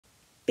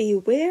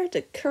Beware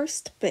the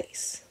cursed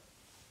bass.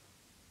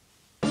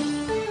 Hey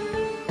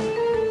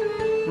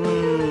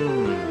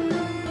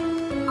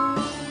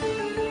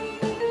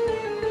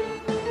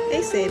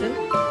Satan,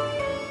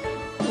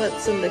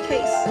 what's in the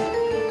case?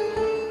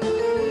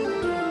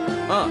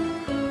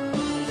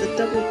 It's a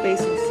double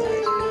bass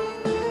inside.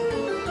 I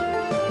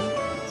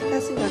was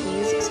passing by the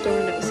music store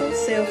and it was on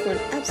sale for an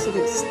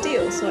absolute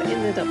steal, so I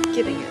ended up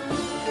getting it.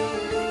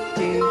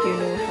 Do you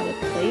know how to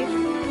play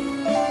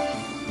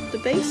the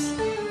bass?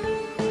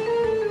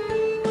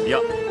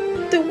 Yeah.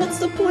 Then what's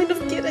the point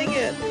of getting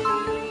it?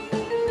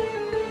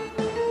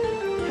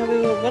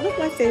 However, one of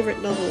my favorite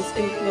novels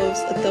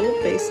involves a double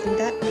bass and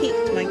that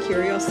piqued my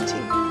curiosity.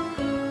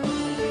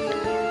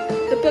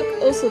 The book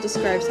also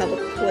describes how to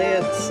play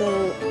it,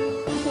 so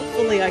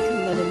hopefully I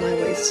can muddle my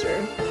way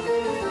through.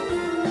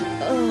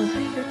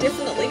 You're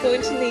definitely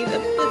going to need a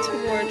bit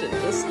more than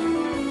just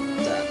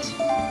that.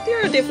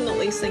 There are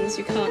definitely things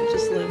you can't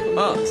just learn from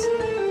books.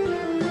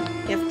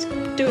 You have to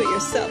do it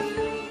yourself.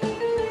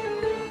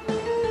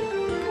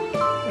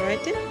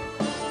 Alright then.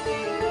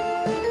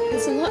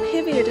 It's a lot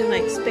heavier than I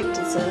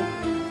expected, so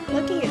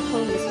lugging it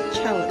home is a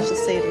challenge to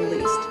say the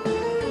least.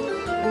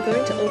 I'm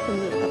going to open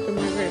it up in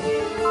my room.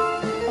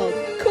 Of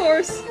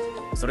course!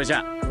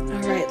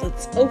 Alright,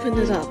 let's open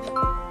it up.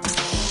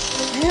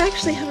 I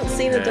actually haven't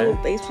seen a double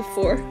bass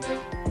before.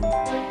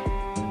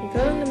 You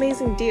got an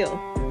amazing deal.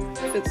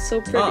 If it's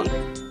so pretty.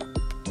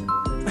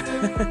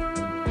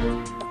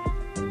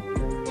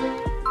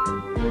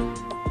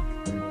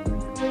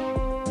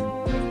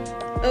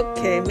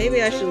 Okay,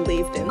 maybe I should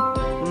leave then.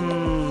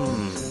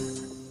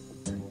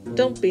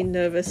 Don't be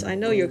nervous, I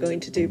know you're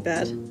going to do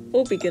bad.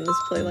 All beginners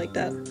play like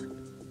that.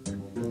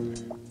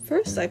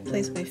 First, I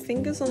place my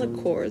fingers on the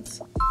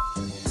chords.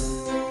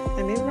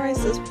 I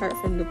memorized this part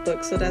from the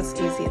book, so that's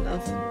easy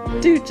enough.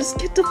 Dude, just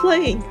get to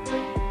playing!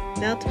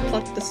 Now to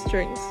pluck the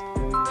strings.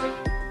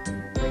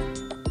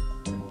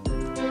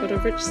 What a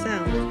rich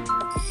sound.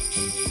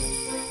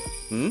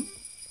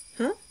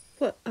 Huh?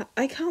 What?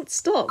 I can't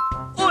stop!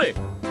 Oi!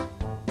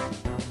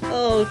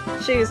 Oh,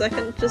 jeez, I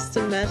can just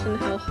imagine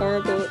how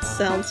horrible it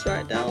sounds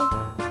right now.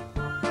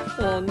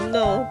 Oh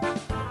no.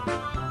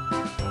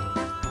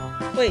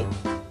 Wait.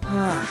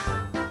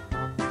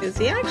 Is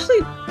he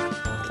actually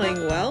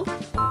playing well?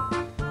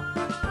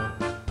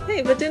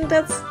 Hey, but then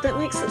that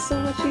makes it so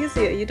much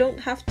easier. You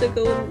don't have to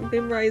go and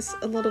memorize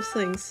a lot of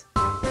things.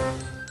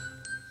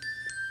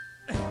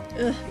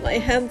 My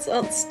hands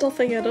aren't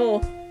stopping at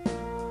all.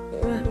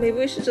 Maybe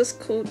we should just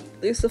call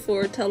Lucifer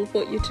or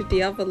teleport you to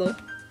Diavolo.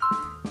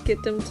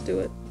 Get them to do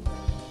it.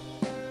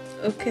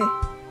 Okay.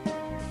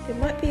 There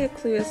might be a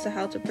clue as to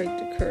how to break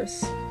the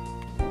curse.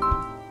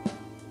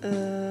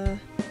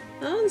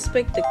 I'll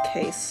inspect the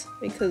case,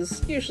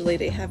 because usually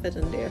they have it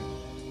in there.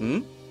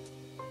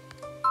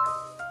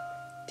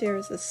 There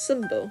is a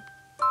symbol.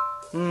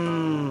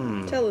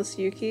 Tell us,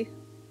 Yuki.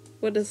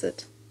 What is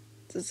it?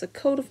 It's a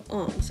coat of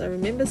arms. I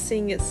remember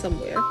seeing it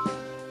somewhere.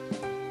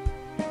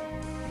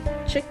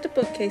 Check the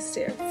bookcase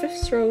there.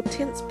 5th row,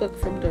 10th book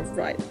from the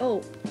right.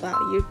 Oh, wow,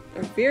 you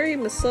are very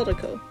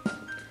methodical.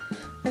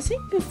 I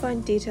think you'll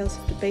find details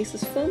of the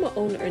base's former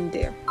owner in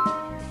there.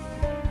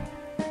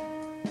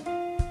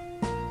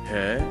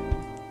 Huh?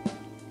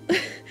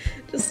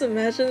 Just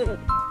imagine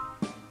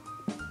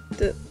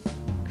the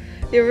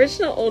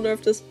original owner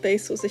of this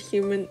base was a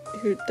human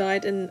who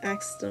died in an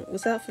accident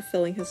without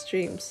fulfilling his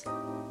dreams.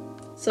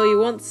 So he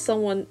wants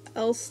someone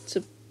else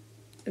to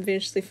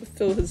eventually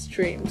fulfill his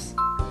dreams.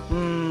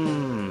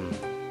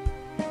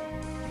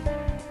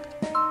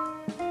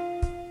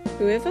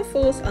 Whoever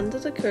falls under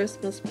the curse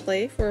must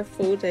play for a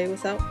full day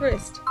without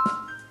rest.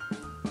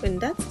 When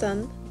that's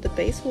done, the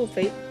base will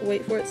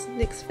wait for its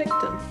next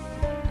victim.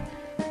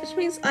 Which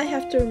means I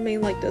have to remain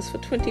like this for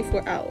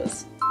 24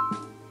 hours.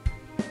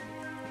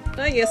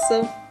 I guess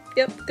so.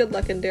 Yep, good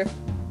luck in there.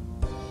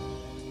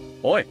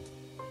 Oi!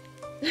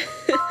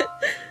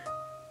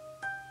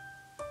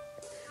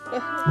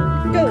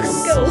 Go,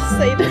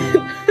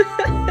 Satan!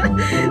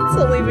 It's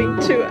only been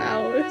 2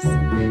 hours.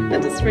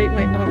 At this rate,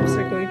 my arms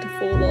are going to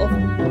fall off.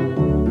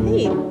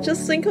 Hey,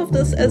 just think of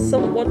this as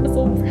some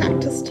wonderful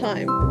practice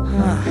time.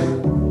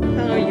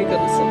 How are you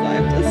gonna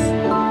survive this?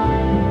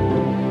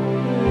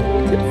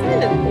 We could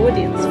find an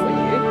audience for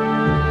you.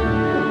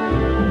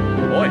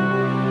 Oi!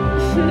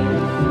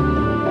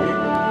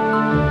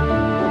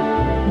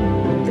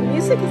 The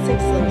music is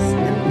excellent,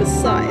 and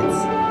besides,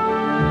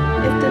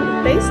 if the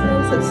bass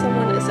knows that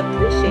someone is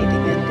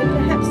appreciating it, then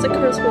perhaps the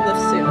curse will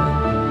lift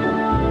sooner.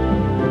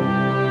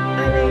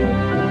 I mean,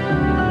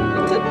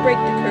 we could break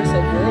the curse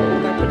overall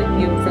by putting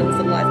you in front of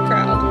a live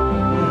crowd.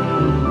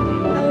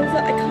 However,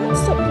 I can't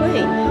stop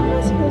playing. How am I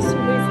supposed to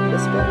move from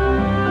this one?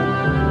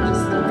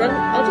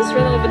 I'll just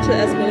run over to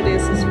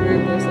Asmodeus'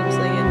 room or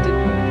something and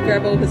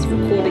grab all his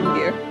recording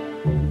gear.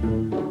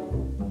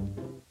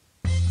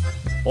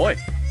 Oi!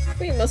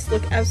 We must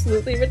look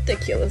absolutely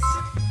ridiculous.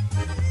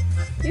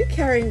 You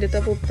carrying the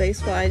double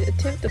bass while I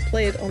attempt to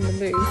play it on the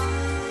move.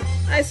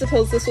 I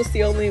suppose this was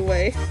the only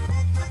way.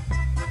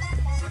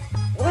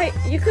 Why,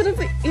 You could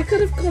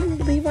have gone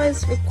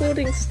Levi's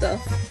recording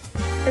stuff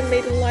and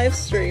made a live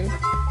stream.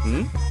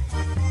 Hmm?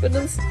 But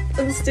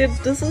instead,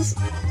 this is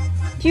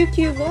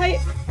QQ. Why?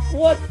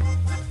 What?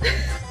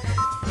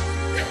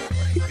 Oh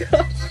my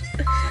gosh!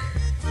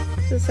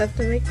 Just have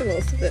to make the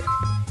most of it.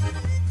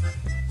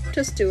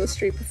 Just do a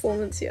street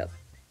performance, yep.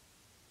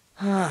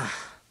 Woohoo!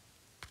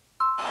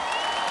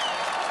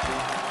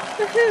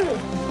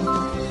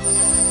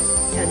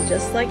 And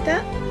just like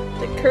that,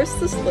 the curse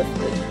is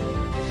lifted.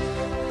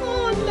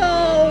 Oh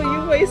no,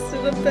 you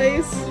wasted a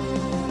bass.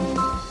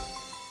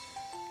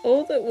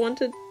 All that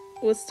wanted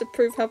was to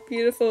prove how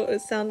beautiful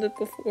it sounded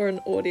before an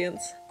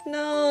audience.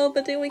 No,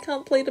 but then we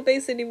can't play the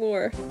bass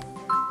anymore.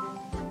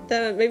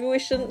 Damn it, maybe we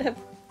shouldn't have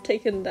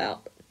taken it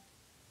out.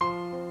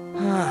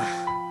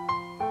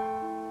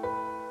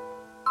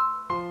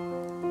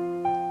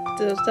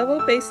 The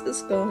double bass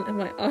is gone and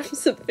my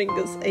arms and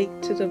fingers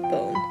ache to the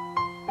bone.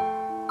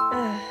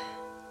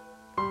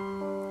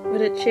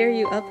 Would it cheer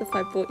you up if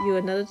I brought you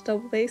another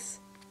double bass?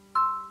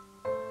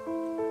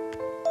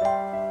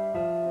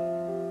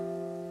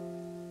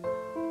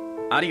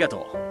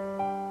 Arigato.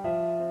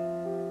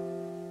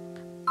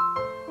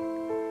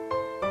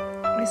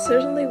 I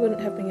certainly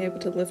wouldn't have been able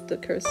to lift the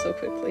curse so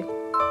quickly.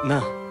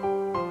 Na.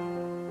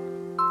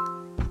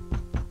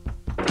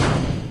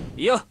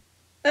 Yo.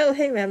 Oh,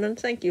 hey Mammon,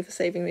 thank you for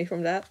saving me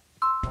from that.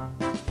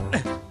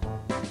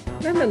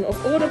 Mammon,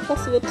 of all the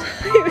possible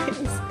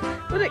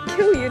timings, would it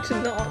kill you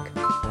to knock?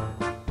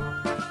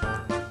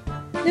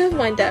 Never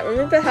mind that,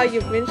 remember how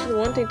you mentioned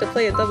wanting to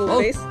play a double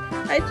bass?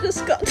 I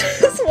just got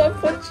this one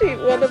for cheap,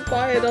 wanna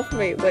buy it off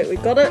me. Wait, we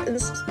gotta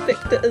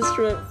inspect the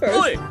instrument first.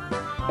 Oi!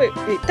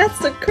 Wait, that's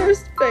the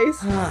cursed bass!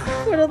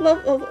 For the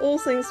love of all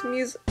things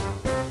music.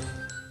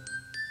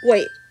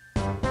 Wait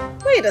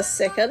a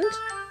second.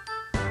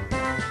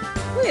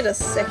 Wait a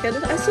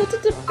second, I thought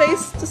that the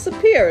bass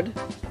disappeared.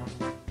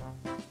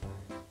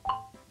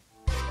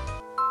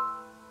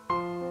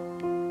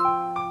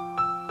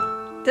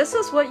 This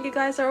is what you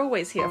guys are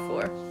always here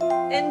for.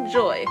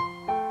 Enjoy.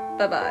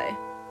 Bye-bye.